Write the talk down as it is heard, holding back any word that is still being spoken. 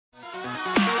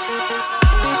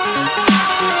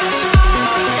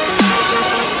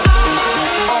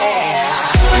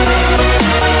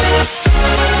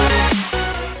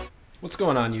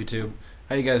going on, YouTube?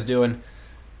 How you guys doing?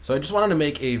 So I just wanted to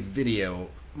make a video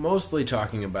mostly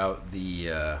talking about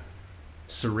the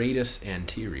serratus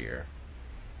anterior,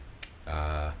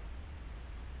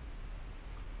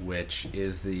 which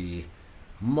is the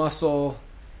muscle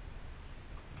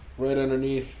right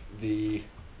underneath the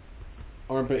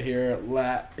armpit here,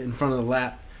 lat, in front of the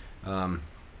lat. I'll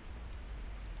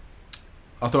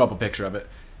throw up a picture of it.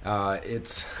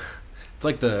 It's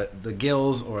like the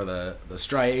gills or the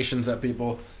striations that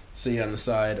people see on the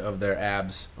side of their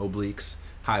abs, obliques,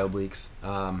 high obliques.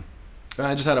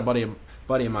 I just had a buddy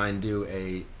of mine do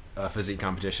a physique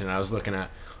competition, and I was looking at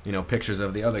pictures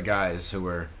of the other guys who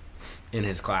were in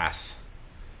his class,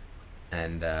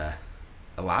 and a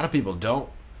lot of people don't.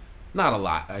 Not a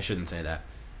lot, I shouldn't say that.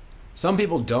 Some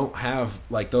people don't have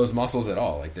like those muscles at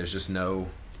all. Like there's just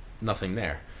nothing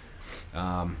there.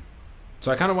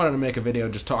 So I kind of wanted to make a video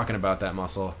just talking about that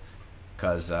muscle,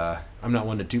 because I'm not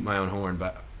one to toot my own horn,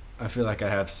 but I feel like I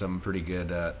have some pretty good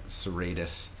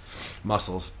serratus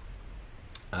muscles.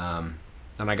 And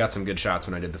I got some good shots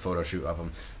when I did the photo shoot of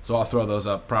them. So I'll throw those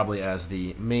up probably as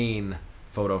the main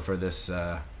photo for this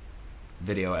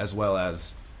video, as well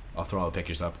as I'll throw all the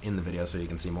pictures up in the video so you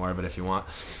can see more of it if you want.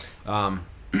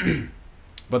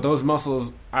 But those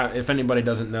muscles, if anybody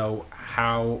doesn't know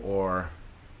how or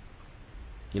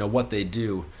what they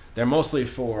do, they're mostly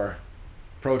for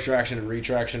protraction and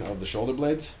retraction of the shoulder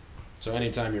blades. So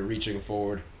anytime you're reaching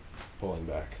forward, pulling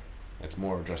back, it's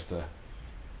more of just the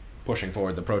pushing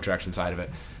forward, the protraction side of it.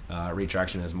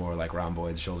 Retraction is more like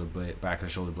rhomboids, shoulder blade, back of the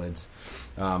shoulder blades.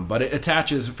 But it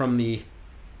attaches from the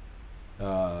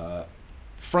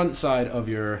front side of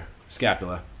your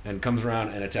scapula and comes around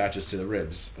and attaches to the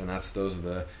ribs, and those are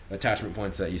the attachment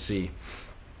points that you see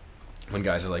when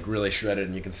guys are like really shredded,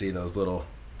 and you can see those little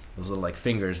like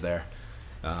fingers there.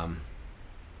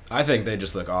 I think they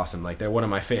just look awesome. Like, they're one of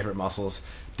my favorite muscles.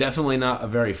 Definitely not a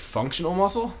very functional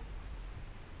muscle.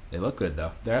 They look good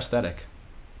though. They're aesthetic.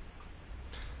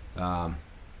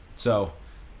 So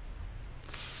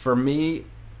for me,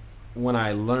 when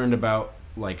I learned about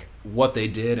like what they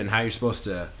did and how you're supposed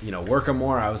to work them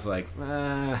more, I was like,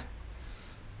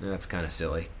 that's kind of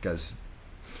silly, because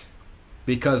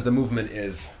the movement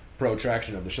is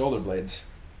protraction of the shoulder blades.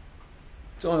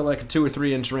 It's only like a 2 or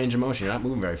 3 inch range of motion. You're not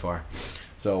moving very far.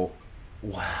 So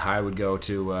I would go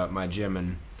to my gym,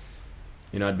 and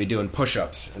I'd be doing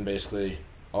push-ups, and basically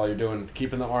all you're doing,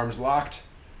 keeping the arms locked,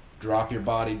 drop your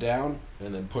body down,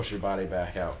 and then push your body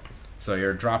back out. So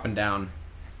you're dropping down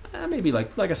maybe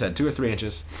like I said, 2 or 3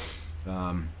 inches.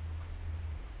 You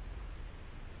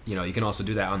can also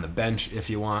do that on the bench if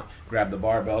you want. Grab the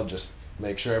barbell, just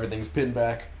make sure everything's pinned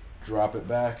back, drop it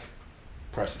back,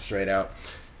 press it straight out.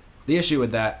 The issue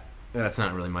with that's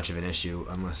not really much of an issue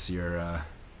unless you're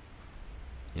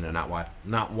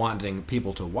not wanting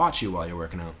people to watch you while you're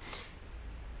working out.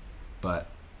 But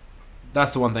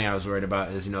that's the one thing I was worried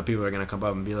about, is people are going to come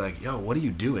up and be like, yo, what are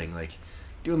you doing? Like,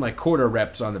 doing like quarter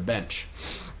reps on the bench.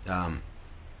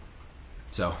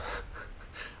 So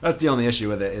that's the only issue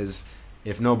with it, is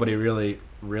if nobody really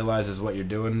realizes what you're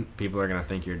doing, people are going to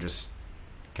think you're just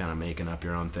kind of making up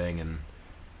your own thing,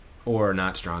 or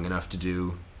not strong enough to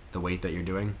do the weight that you're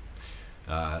doing.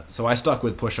 So I stuck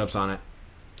with push-ups on it,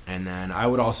 and then I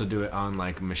would also do it on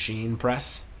like machine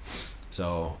press.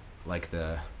 So like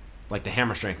the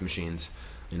hammer strength machines,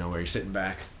 where you're sitting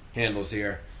back, handles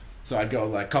here. So I'd go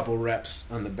like a couple reps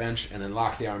on the bench and then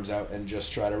lock the arms out and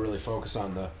just try to really focus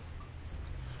on the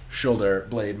shoulder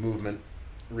blade movement,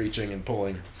 reaching and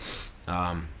pulling.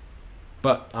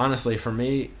 But honestly, for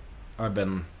me, I've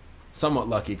been somewhat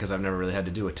lucky because I've never really had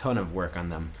to do a ton of work on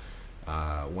them.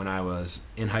 When I was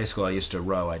in high school, I used to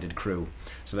row. I did crew.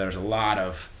 So there was a lot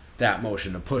of that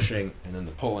motion, the pushing and then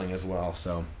the pulling as well.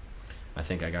 So I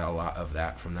think I got a lot of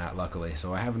that from that, luckily.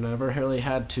 So I have never really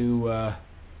had to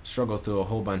struggle through a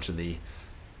whole bunch of the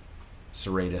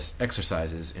serratus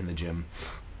exercises in the gym.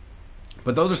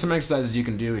 But those are some exercises you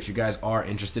can do if you guys are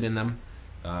interested in them.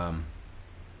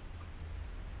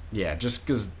 Yeah, just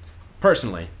because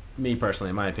me personally,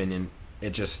 in my opinion,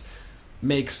 it just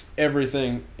makes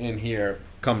everything in here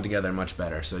come together much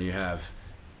better. So you have,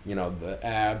 the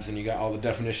abs, and you got all the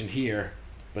definition here,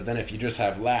 but then if you just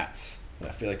have lats, I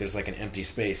feel like there's like an empty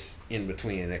space in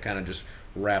between, and it kind of just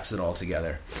wraps it all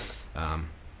together.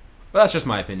 But that's just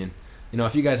my opinion.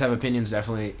 If you guys have opinions,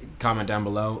 definitely comment down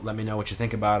below. Let me know what you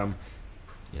think about them.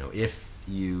 If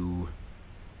you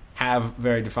have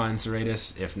very defined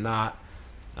serratus, if not,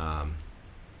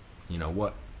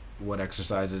 what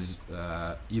exercises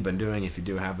you've been doing, if you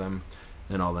do have them,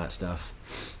 and all that stuff.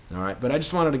 All right, but I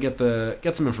just wanted to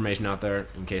get some information out there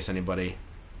in case anybody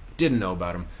didn't know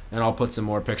about them. And I'll put some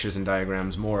more pictures and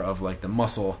diagrams, more of like the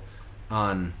muscle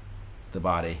on the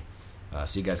body,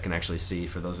 so you guys can actually see,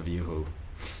 for those of you who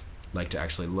like to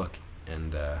actually look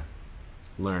and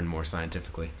learn more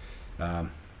scientifically. But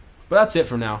that's it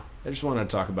for now. I just wanted to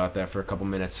talk about that for a couple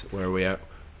minutes. Where are we at?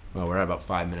 Well, we're at about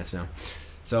 5 minutes now.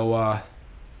 So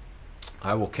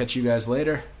I will catch you guys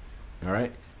later. All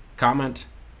right. Comment,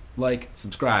 like,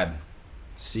 subscribe.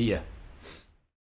 See ya.